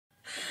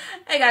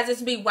Hey guys,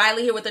 it's me,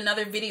 Wiley, here with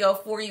another video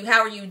for you. How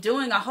are you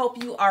doing? I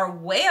hope you are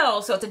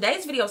well. So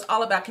today's video is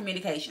all about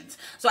communications.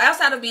 So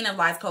outside of being a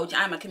life coach,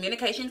 I'm a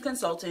communication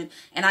consultant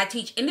and I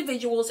teach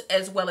individuals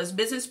as well as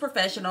business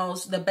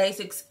professionals the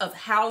basics of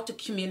how to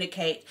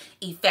communicate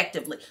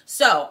effectively.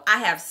 So I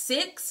have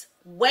 6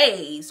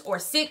 ways or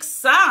 6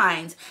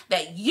 signs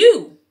that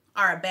you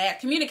are a bad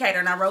communicator,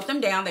 and I wrote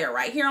them down. They're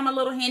right here on my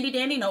little handy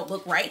dandy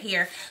notebook right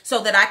here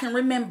so that I can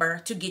remember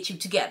to get you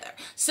together.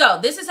 So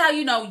this is how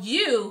you know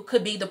you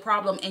could be the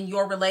problem in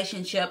your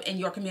relationship and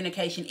your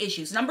communication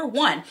issues. Number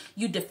 1,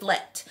 you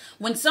deflect.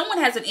 When someone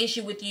has an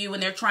issue with you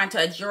and they're trying to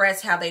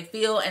address how they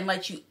feel and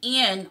let you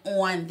in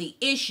on the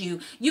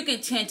issue, you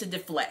can tend to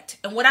deflect.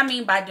 And what I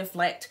mean by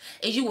deflect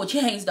is you will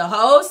change the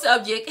whole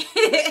subject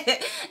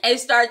and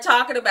start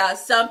talking about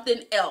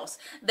something else.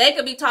 They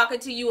could be talking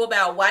to you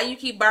about why you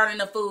keep burning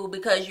the food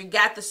because you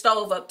got the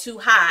stove up too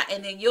high,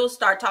 and then you'll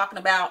start talking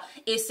about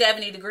it's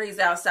 70 degrees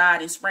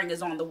outside and spring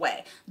is on the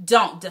way.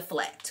 Don't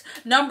deflect.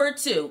 Number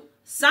 2,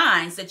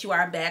 signs that you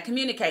are a bad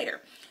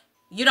communicator.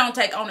 You don't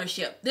take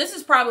ownership. This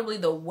is probably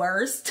the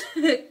worst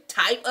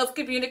type of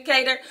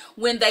communicator,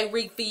 when they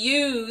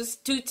refuse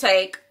to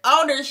take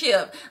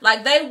ownership.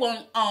 Like they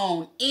won't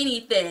own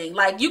anything.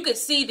 Like you could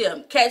see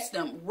them, catch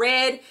them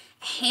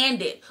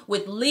red-handed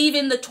with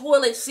leaving the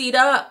toilet seat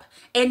up.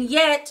 And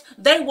yet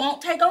they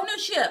won't take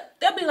ownership.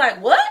 They'll be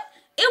like, what?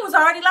 It was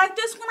already like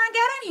this when I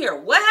got in here.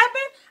 What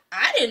happened?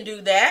 I didn't do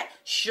that.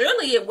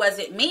 Surely it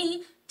wasn't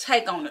me.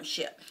 Take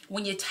ownership.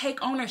 When you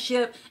take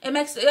ownership, it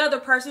makes the other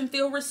person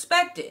feel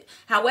respected.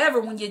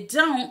 However, when you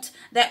don't,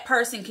 that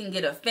person can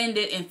get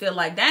offended and feel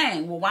like,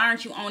 dang, well, why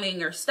aren't you owning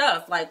your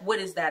stuff? Like, what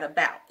is that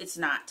about? It's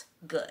not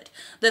good.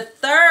 The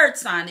 3rd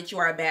sign that you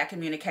are a bad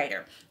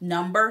communicator.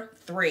 Number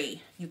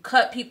 3, you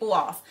cut people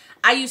off.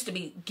 I used to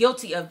be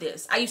guilty of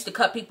this. I used to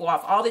cut people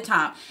off all the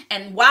time.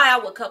 And why I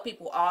would cut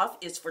people off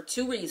is for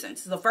 2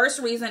 reasons. The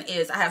first reason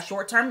is I have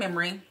short-term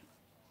memory.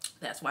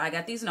 That's why I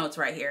got these notes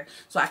right here,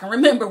 so I can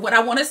remember what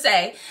I want to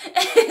say.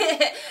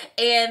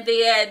 And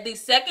then the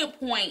second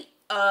point,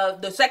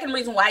 the second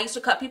reason why I used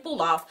to cut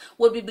people off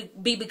would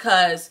be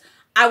because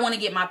I want to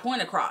get my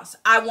point across.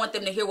 I want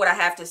them to hear what I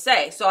have to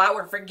say. So I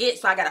would forget,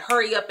 so I got to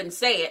hurry up and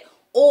say it.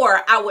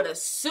 Or I would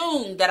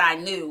assume that I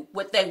knew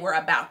what they were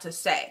about to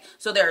say.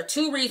 So there are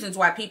 2 reasons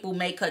why people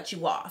may cut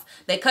you off.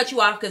 They cut you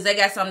off because they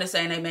got something to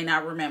say and they may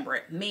not remember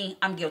it. Me,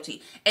 I'm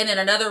guilty. And then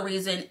another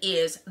reason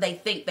is they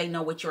think they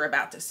know what you're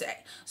about to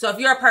say. So if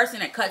you're a person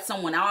that cuts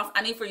someone off,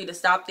 I need for you to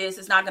stop this.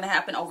 It's not going to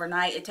happen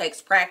overnight. It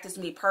takes practice.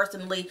 Me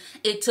personally,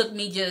 it took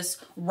me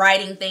just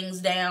writing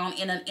things down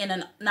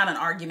not an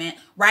argument,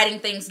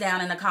 writing things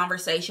down in a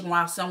conversation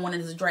while someone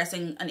is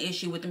addressing an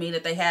issue with me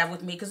that they have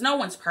with me, because no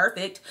one's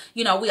perfect.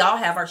 You know, we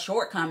all have our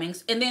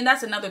shortcomings. And then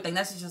that's another thing.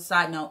 That's just a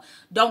side note.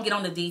 Don't get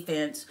on the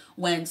defense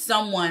when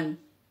someone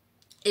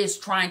is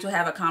trying to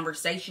have a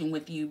conversation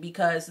with you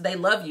because they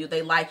love you,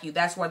 they like you.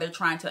 That's why they're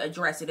trying to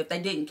address it. If they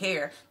didn't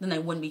care, then they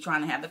wouldn't be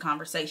trying to have the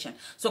conversation.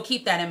 So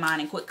keep that in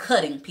mind and quit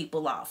cutting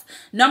people off.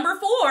 Number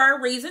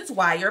 4 reasons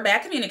why you're a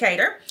bad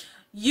communicator.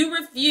 You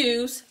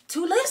refuse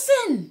to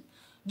listen.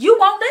 You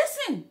won't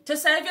listen to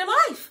save your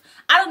life.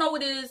 I don't know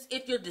what it is,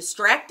 if you're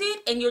distracted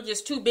and you're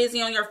just too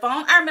busy on your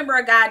phone. I remember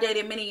a guy I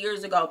dated many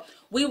years ago.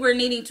 We were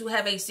needing to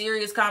have a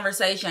serious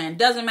conversation.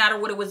 Doesn't matter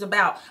what it was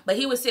about. But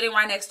he was sitting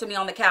right next to me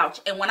on the couch.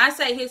 And when I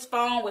say his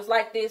phone was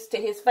like this to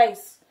his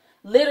face,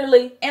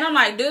 literally. And I'm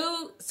like,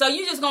 dude, so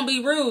you just going to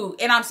be rude.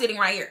 And I'm sitting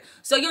right here.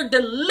 So you're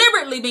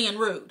deliberately being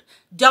rude.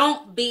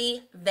 Don't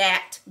be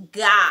that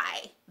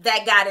guy.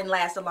 That guy didn't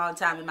last a long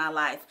time in my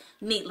life,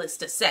 needless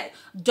to say.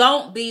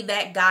 Don't be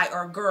that guy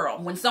or girl.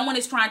 When someone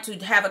is trying to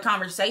have a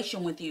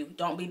conversation with you,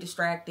 don't be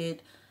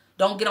distracted.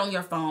 Don't get on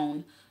your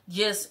phone.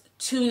 Just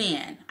tune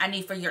in. I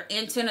need for your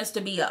antennas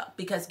to be up,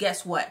 because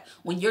guess what?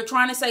 When you're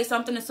trying to say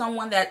something to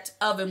someone that's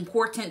of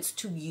importance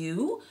to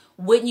you,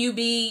 wouldn't you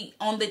feel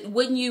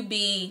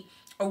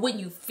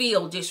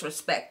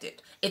disrespected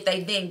if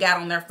they then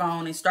got on their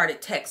phone and started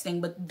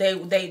texting, but they're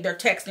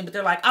texting, but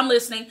they're like, I'm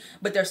listening,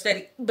 but they're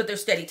steady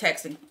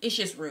texting. It's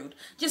just rude.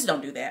 Just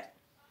don't do that.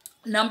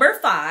 Number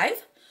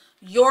 5,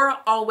 you're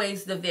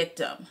always the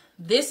victim.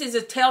 This is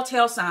a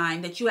telltale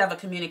sign that you have a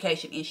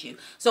communication issue.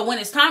 So when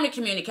it's time to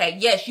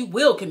communicate, yes, you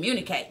will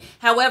communicate.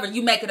 However,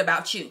 you make it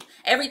about you.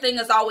 Everything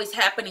is always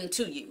happening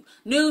to you.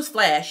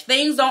 Newsflash,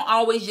 things don't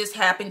always just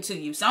happen to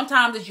you.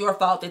 Sometimes it's your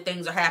fault that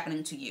things are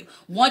happening to you.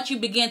 Once you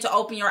begin to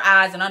open your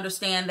eyes and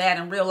understand that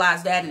and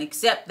realize that and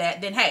accept that,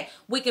 then hey,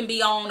 we can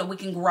be on and we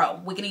can grow.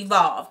 We can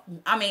evolve.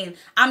 I mean,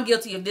 I'm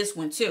guilty of this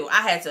one too.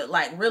 I had to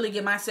like really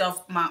get my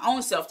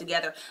own self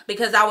together,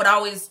 because I would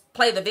always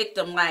play the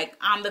victim, like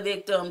I'm the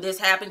victim. This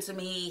happened to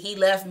me. He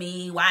left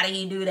me. Why did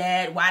he do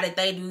that? Why did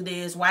they do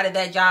this? Why did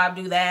that job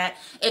do that?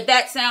 If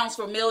that sounds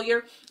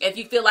familiar, if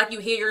you feel like you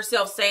hear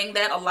yourself saying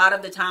that a lot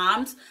of the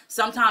times,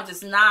 sometimes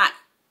it's not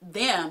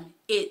them,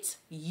 it's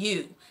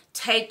you.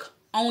 Take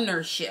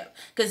ownership.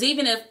 Because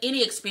even if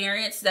any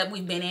experience that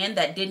we've been in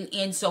that didn't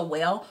end so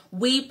well,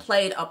 we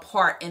played a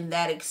part in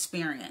that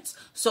experience.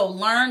 So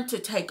learn to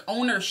take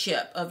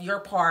ownership of your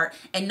part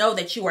and know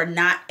that you are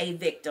not a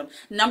victim.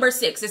 Number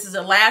 6, this is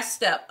the last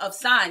step of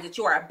signs that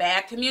you are a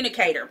bad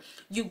communicator.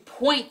 You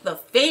point the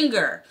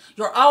finger.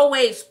 You're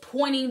always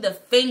pointing the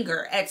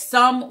finger at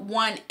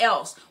someone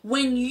else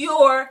when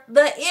you're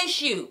the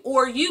issue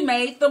or you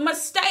made the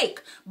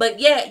mistake. But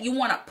yet you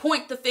want to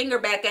point the finger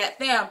back at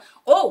them.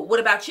 Oh, what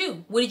about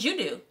you? What did you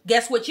do?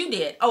 Guess what you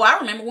did? Oh, I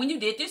remember when you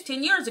did this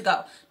 10 years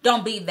ago.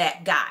 Don't be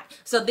that guy.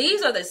 So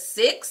these are the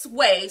 6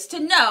 ways to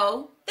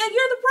know that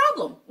you're the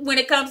problem when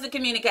it comes to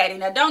communicating.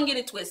 Now, don't get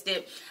it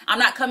twisted. I'm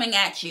not coming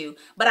at you,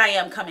 but I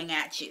am coming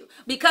at you.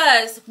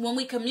 Because when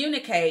we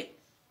communicate,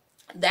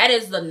 that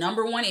is the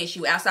number one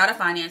issue outside of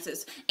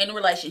finances in a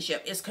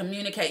relationship is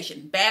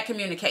communication, bad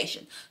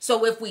communication.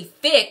 So if we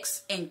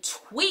fix and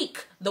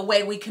tweak the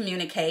way we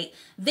communicate,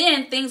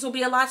 then things will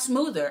be a lot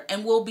smoother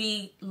and we'll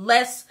be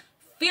less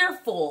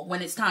fearful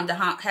when it's time to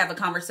have a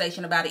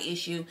conversation about an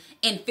issue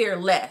and fear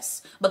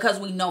less because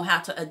we know how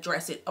to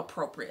address it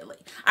appropriately.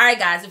 All right,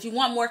 guys, if you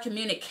want more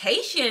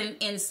communication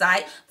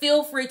insight,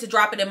 feel free to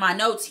drop it in my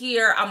notes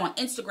here. I'm on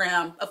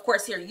Instagram, of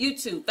course, here,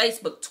 YouTube,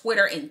 Facebook,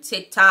 Twitter, and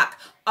TikTok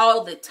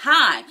all the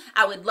time.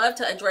 I would love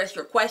to address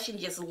your question.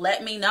 Just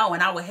let me know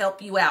and I will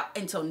help you out.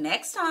 Until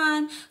next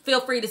time,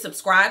 feel free to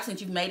subscribe since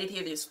you've made it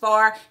here this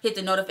far. Hit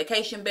the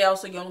notification bell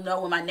so you'll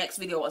know when my next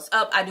video is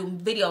up. I do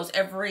videos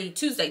every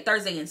Tuesday,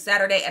 Thursday, and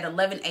Saturday at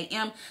 11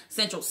 a.m.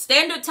 Central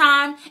Standard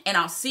Time, and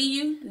I'll see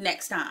you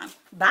next time.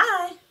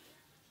 Bye.